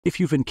If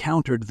you've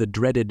encountered the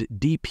dreaded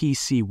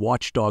DPC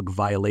Watchdog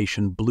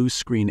Violation blue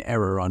screen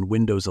error on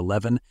Windows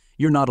 11,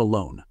 you're not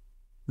alone.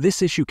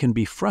 This issue can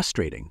be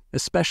frustrating,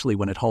 especially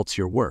when it halts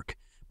your work,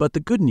 but the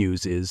good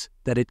news is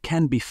that it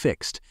can be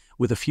fixed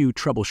with a few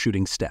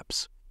troubleshooting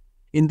steps.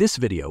 In this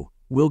video,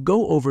 we'll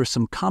go over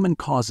some common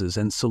causes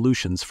and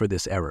solutions for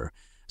this error,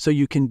 so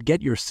you can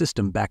get your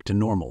system back to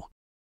normal.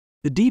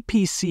 The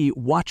DPC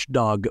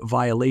Watchdog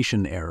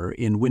Violation error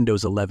in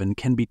Windows 11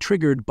 can be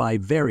triggered by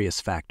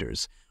various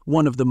factors.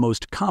 One of the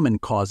most common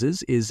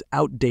causes is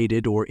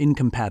outdated or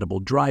incompatible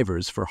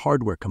drivers for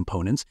hardware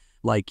components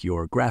like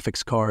your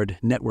graphics card,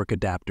 network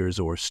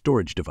adapters, or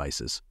storage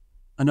devices.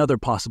 Another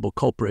possible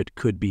culprit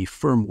could be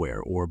firmware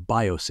or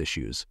BIOS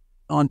issues.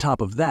 On top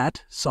of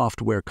that,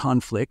 software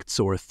conflicts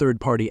or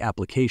third-party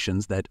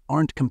applications that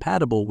aren't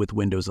compatible with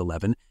Windows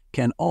 11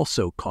 can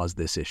also cause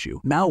this issue.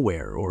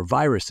 Malware or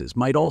viruses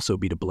might also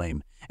be to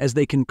blame, as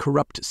they can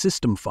corrupt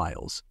system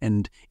files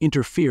and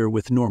interfere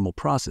with normal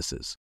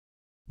processes.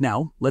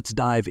 Now, let's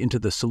dive into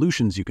the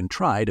solutions you can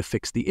try to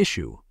fix the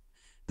issue.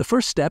 The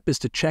first step is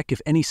to check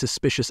if any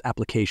suspicious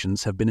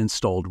applications have been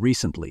installed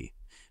recently.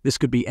 This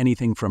could be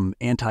anything from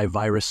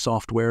antivirus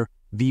software,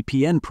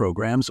 VPN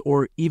programs,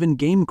 or even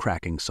game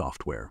cracking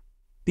software.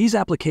 These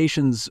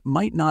applications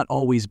might not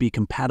always be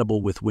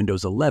compatible with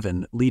Windows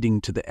 11,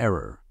 leading to the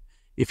error.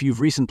 If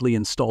you've recently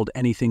installed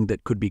anything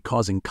that could be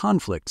causing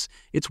conflicts,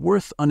 it's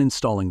worth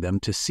uninstalling them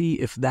to see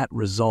if that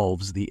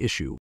resolves the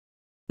issue.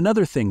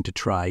 Another thing to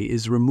try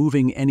is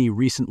removing any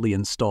recently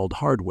installed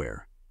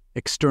hardware.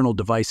 External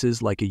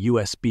devices like a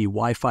USB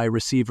Wi-Fi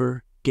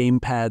receiver,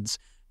 gamepads,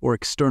 or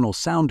external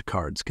sound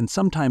cards can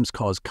sometimes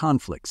cause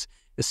conflicts,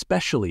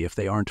 especially if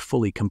they aren't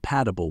fully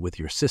compatible with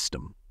your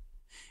system.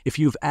 If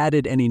you've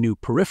added any new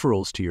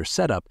peripherals to your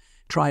setup,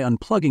 try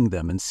unplugging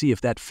them and see if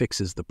that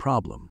fixes the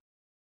problem.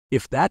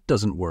 If that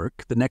doesn't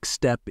work, the next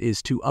step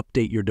is to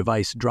update your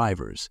device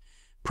drivers.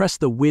 Press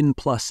the Win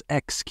plus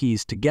X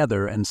keys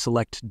together and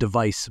select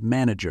Device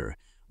Manager.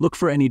 Look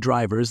for any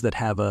drivers that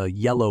have a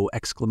yellow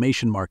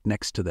exclamation mark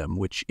next to them,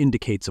 which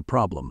indicates a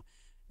problem.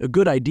 A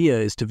good idea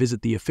is to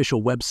visit the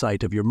official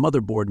website of your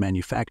motherboard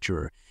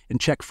manufacturer and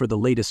check for the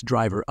latest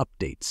driver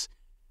updates.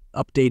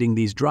 Updating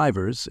these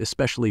drivers,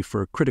 especially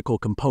for critical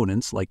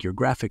components like your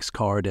graphics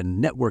card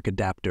and network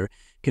adapter,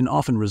 can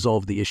often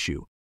resolve the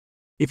issue.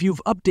 If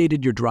you've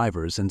updated your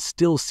drivers and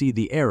still see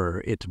the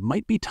error, it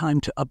might be time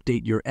to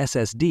update your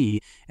SSD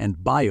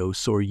and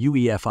BIOS or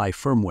UEFI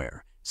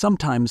firmware.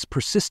 Sometimes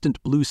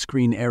persistent blue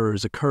screen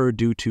errors occur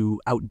due to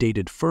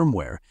outdated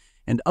firmware,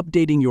 and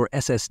updating your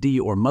SSD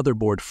or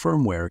motherboard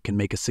firmware can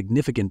make a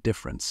significant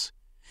difference.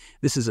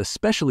 This is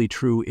especially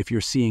true if you're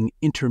seeing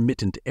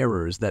intermittent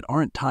errors that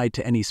aren't tied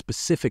to any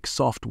specific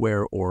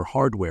software or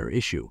hardware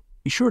issue.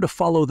 Be sure to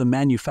follow the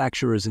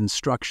manufacturer's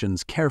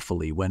instructions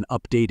carefully when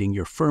updating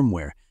your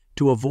firmware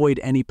to avoid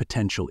any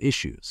potential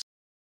issues.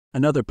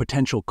 Another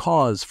potential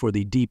cause for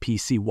the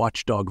DPC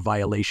Watchdog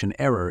Violation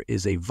error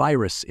is a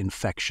virus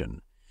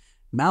infection.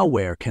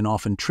 Malware can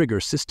often trigger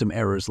system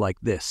errors like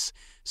this,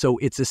 so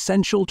it's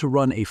essential to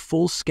run a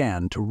full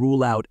scan to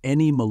rule out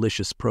any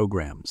malicious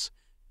programs.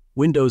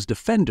 Windows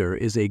Defender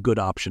is a good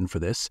option for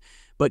this,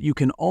 but you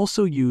can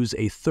also use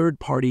a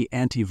third-party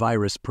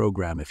antivirus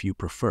program if you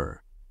prefer.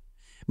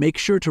 Make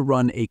sure to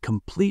run a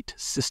complete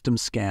system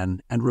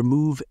scan and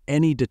remove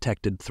any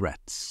detected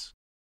threats.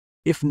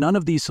 If none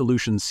of these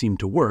solutions seem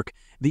to work,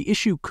 the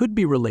issue could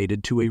be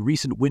related to a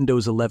recent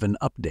Windows 11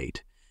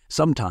 update.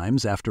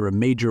 Sometimes, after a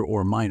major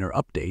or minor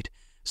update,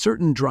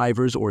 certain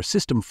drivers or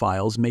system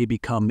files may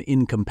become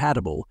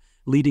incompatible,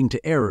 leading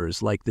to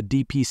errors like the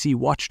DPC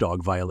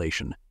Watchdog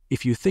Violation.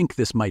 If you think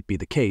this might be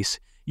the case,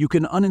 you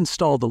can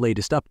uninstall the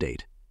latest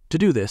update. To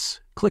do this,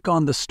 click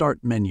on the Start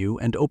menu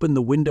and open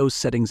the Windows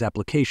Settings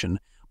application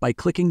by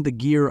clicking the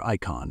gear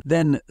icon.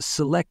 Then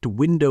select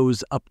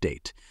Windows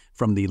Update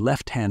from the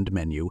left-hand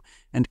menu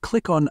and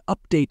click on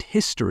Update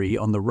History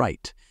on the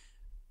right.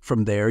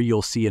 From there,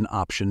 you'll see an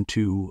option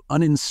to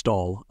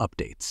uninstall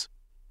updates.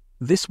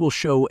 This will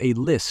show a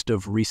list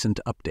of recent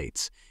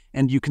updates,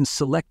 and you can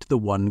select the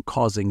one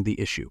causing the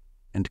issue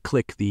and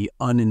click the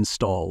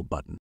Uninstall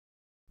button.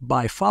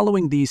 By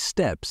following these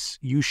steps,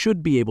 you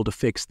should be able to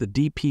fix the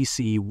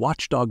DPC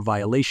Watchdog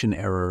Violation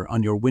error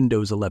on your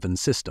Windows 11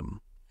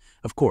 system.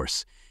 Of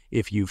course,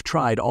 if you've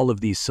tried all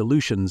of these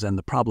solutions and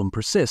the problem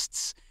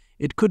persists,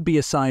 it could be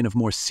a sign of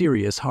more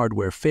serious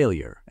hardware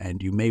failure,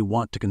 and you may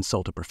want to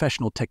consult a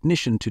professional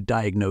technician to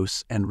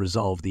diagnose and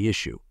resolve the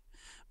issue.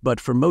 But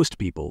for most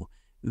people,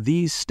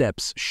 these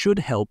steps should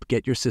help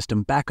get your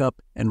system back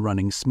up and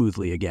running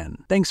smoothly again.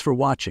 Thanks for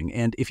watching,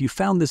 and if you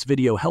found this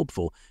video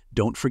helpful,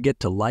 don't forget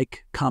to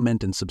like,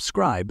 comment, and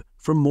subscribe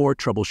for more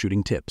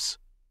troubleshooting tips.